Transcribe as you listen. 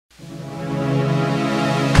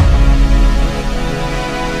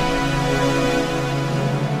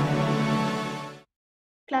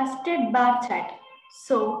Clustered bar chart.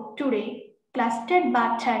 So today, clustered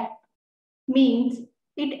bar chart means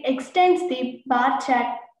it extends the bar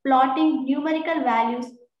chart plotting numerical values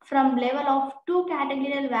from level of two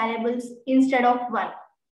categorical variables instead of one.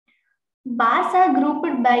 Bars are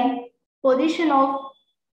grouped by position of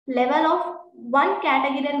level of one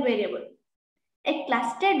categorical variable. A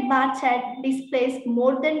clustered bar chart displays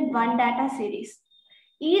more than one data series.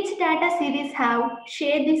 Each data series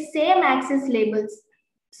share the same axis labels,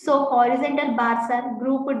 so horizontal bars are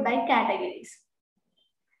grouped by categories.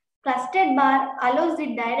 Clustered bar allows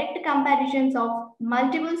the direct comparisons of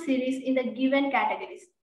multiple series in the given categories.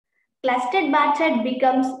 Clustered bar chart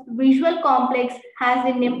becomes visual complex as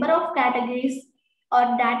the number of categories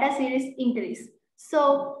or data series increase.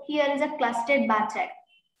 So here is a clustered bar chart.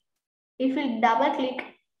 If we double click,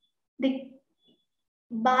 the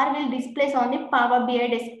bar will display on the Power BI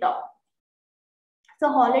desktop. So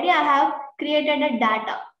already I have created a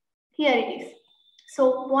data. Here it is.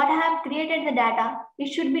 So what I have created the data, it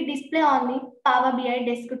should be displayed on the Power BI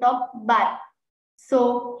desktop bar.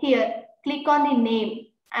 So here, click on the name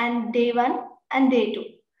and day 1 and day 2.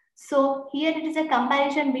 So here it is a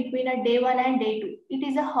comparison between a day 1 and day 2. It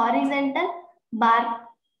is a horizontal bar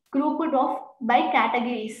grouped by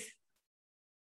categories.